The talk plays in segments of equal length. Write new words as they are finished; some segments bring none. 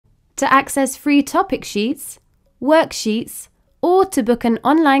To access free topic sheets, worksheets, or to book an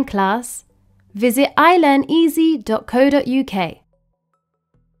online class, visit ilearneasy.co.uk.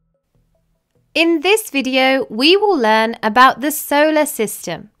 In this video, we will learn about the solar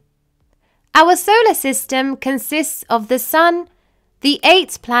system. Our solar system consists of the Sun, the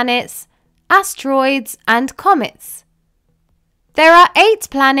 8 planets, asteroids, and comets. There are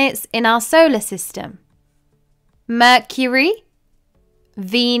 8 planets in our solar system: Mercury,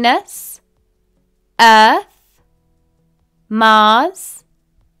 Venus, Earth, Mars,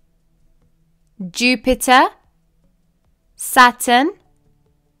 Jupiter, Saturn,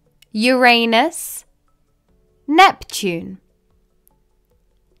 Uranus, Neptune.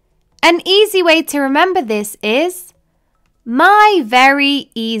 An easy way to remember this is, my very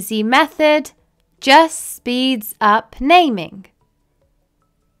easy method just speeds up naming.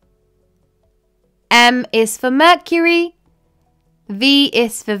 M is for Mercury, V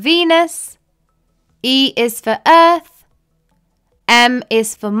is for Venus, E is for Earth, M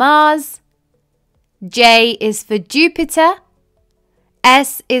is for Mars, J is for Jupiter,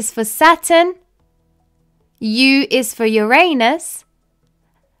 S is for Saturn, U is for Uranus,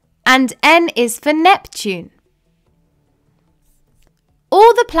 and N is for Neptune.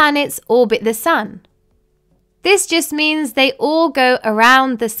 All the planets orbit the Sun. This just means they all go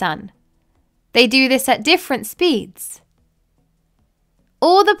around the Sun. They do this at different speeds.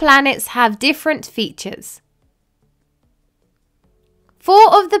 All the planets have different features.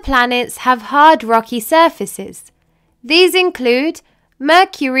 4 of the planets have hard rocky surfaces. These include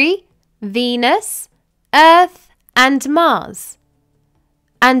Mercury, Venus, Earth, and Mars.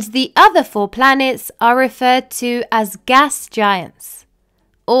 And the other 4 planets are referred to as gas giants,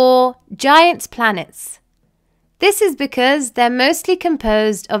 or giant planets. This is because they're mostly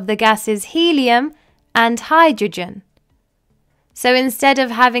composed of the gases helium and hydrogen. So instead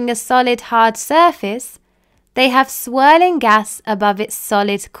of having a solid hard surface, they have swirling gas above its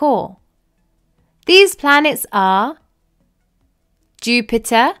solid core. These planets are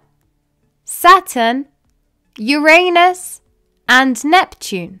Jupiter, Saturn, Uranus, and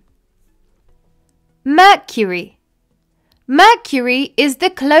Neptune. Mercury. Mercury is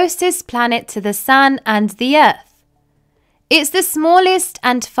the closest planet to the Sun and the Earth. It's the smallest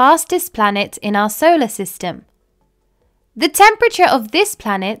and fastest planet in our solar system. The temperature of this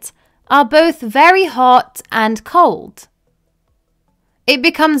planet are both very hot and cold. It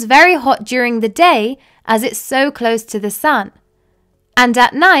becomes very hot during the day as it's so close to the Sun, and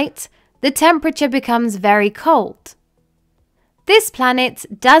at night the temperature becomes very cold. This planet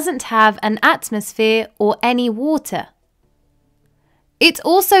doesn't have an atmosphere or any water. It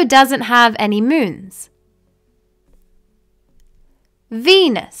also doesn't have any moons.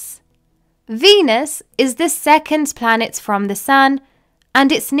 Venus. Venus is the second planet from the Sun,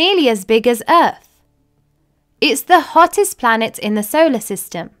 and it's nearly as big as Earth. It's the hottest planet in the solar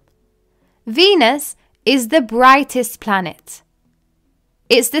system. Venus is the brightest planet.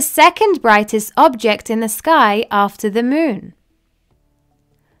 It's the second brightest object in the sky after the Moon.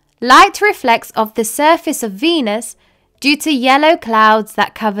 Light reflects off the surface of Venus due to yellow clouds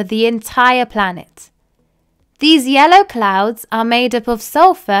that cover the entire planet. These yellow clouds are made up of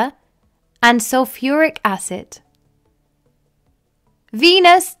sulfur and sulfuric acid.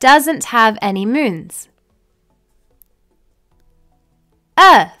 Venus doesn't have any moons.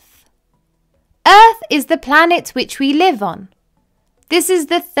 Earth. Earth is the planet which we live on. This is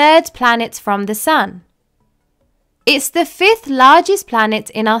the 3rd planet from the Sun. It's the 5th largest planet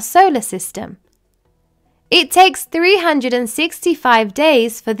in our solar system. It takes 365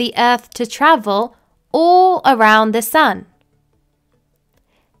 days for the Earth to travel all around the Sun.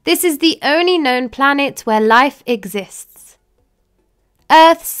 This is the only known planet where life exists.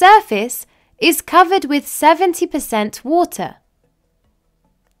 Earth's surface is covered with 70% water.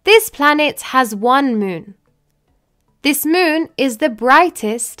 This planet has 1 moon. This moon is the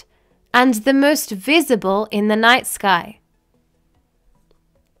brightest and the most visible in the night sky.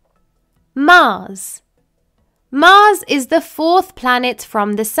 Mars. Mars is the 4th planet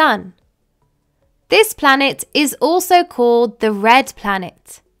from the Sun. This planet is also called the red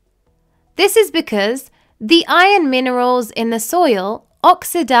planet. This is because the iron minerals in the soil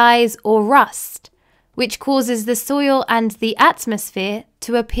oxidize or rust, which causes the soil and the atmosphere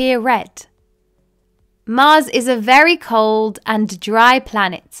to appear red. Mars is a very cold and dry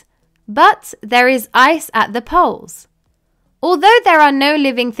planet, but there is ice at the poles. Although there are no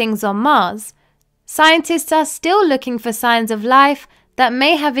living things on Mars, scientists are still looking for signs of life that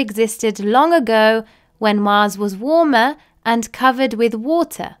may have existed long ago when Mars was warmer and covered with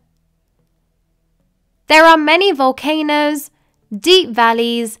water. There are many volcanoes, deep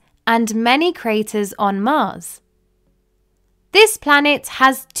valleys, and many craters on Mars. This planet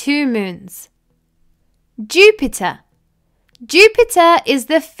has 2 moons. Jupiter. Jupiter is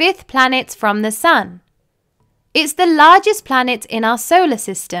the 5th planet from the Sun. It's the largest planet in our solar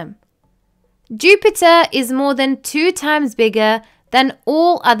system. Jupiter is more than 2 times bigger than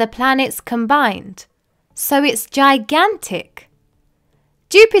all other planets combined, so it's gigantic.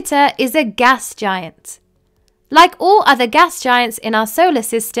 Jupiter is a gas giant. Like all other gas giants in our solar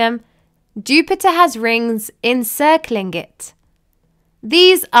system, Jupiter has rings encircling it.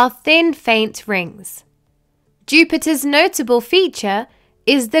 These are thin, faint rings. Jupiter's notable feature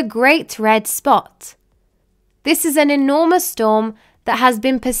is the Great Red Spot. This is an enormous storm that has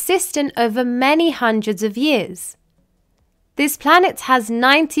been persistent over many hundreds of years. This planet has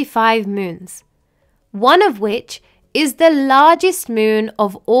 95 moons, one of which is the largest moon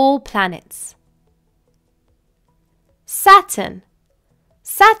of all planets. Saturn.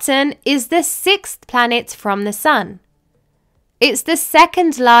 Saturn is the 6th planet from the Sun. It's the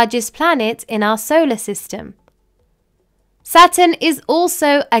 2nd largest planet in our solar system. Saturn is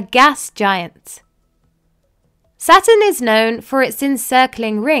also a gas giant. Saturn is known for its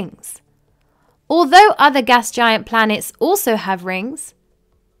encircling rings. Although other gas giant planets also have rings,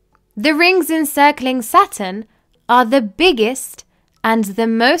 the rings encircling Saturn are the biggest and the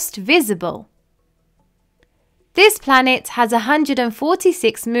most visible. This planet has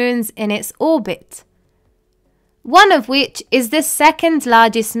 146 moons in its orbit, one of which is the 2nd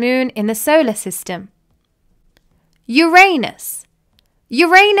largest moon in the solar system. Uranus.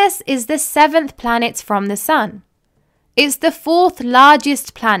 Uranus is the 7th planet from the Sun. It's the 4th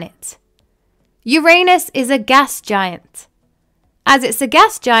largest planet. Uranus is a gas giant. As it's a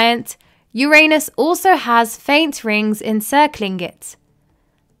gas giant, Uranus also has faint rings encircling it.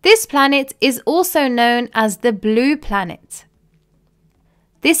 This planet is also known as the blue planet.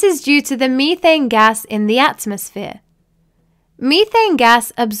 This is due to the methane gas in the atmosphere. Methane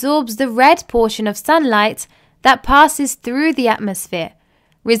gas absorbs the red portion of sunlight that passes through the atmosphere,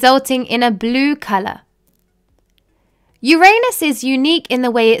 resulting in a blue color. Uranus is unique in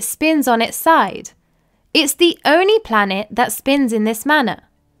the way it spins on its side. It's the only planet that spins in this manner.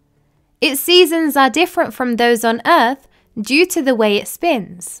 Its seasons are different from those on Earth due to the way it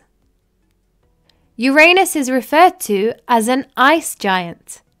spins. Uranus is referred to as an ice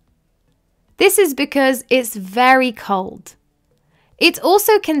giant. This is because it's very cold. It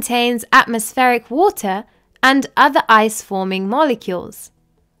also contains atmospheric water and other ice-forming molecules.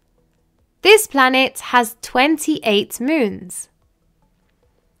 This planet has 28 moons.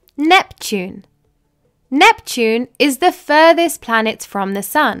 Neptune. Neptune is the furthest planet from the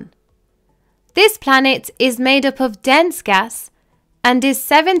Sun. This planet is made up of dense gas and is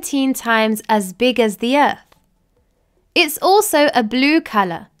 17 times as big as the Earth. It's also a blue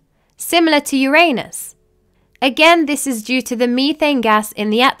color, similar to Uranus. Again, this is due to the methane gas in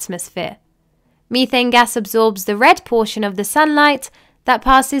the atmosphere. Methane gas absorbs the red portion of the sunlight that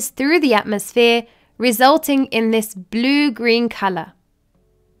passes through the atmosphere, resulting in this blue-green color.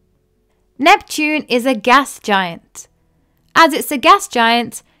 Neptune is a gas giant. As it's a gas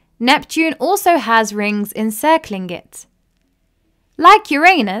giant, Neptune also has rings encircling it. Like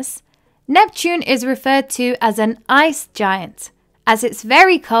Uranus, Neptune is referred to as an ice giant, as it's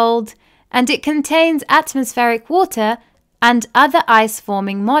very cold and it contains atmospheric water and other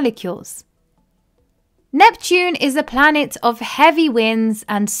ice-forming molecules. Neptune is a planet of heavy winds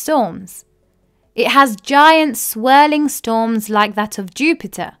and storms. It has giant swirling storms like that of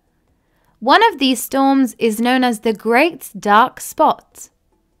Jupiter. One of these storms is known as the Great Dark Spot.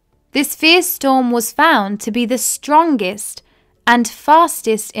 This fierce storm was found to be the strongest and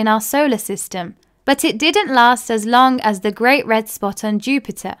fastest in our solar system, but it didn't last as long as the Great Red Spot on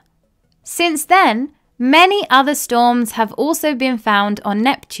Jupiter. Since then, many other storms have also been found on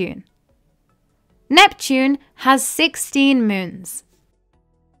Neptune. Neptune has 16 moons.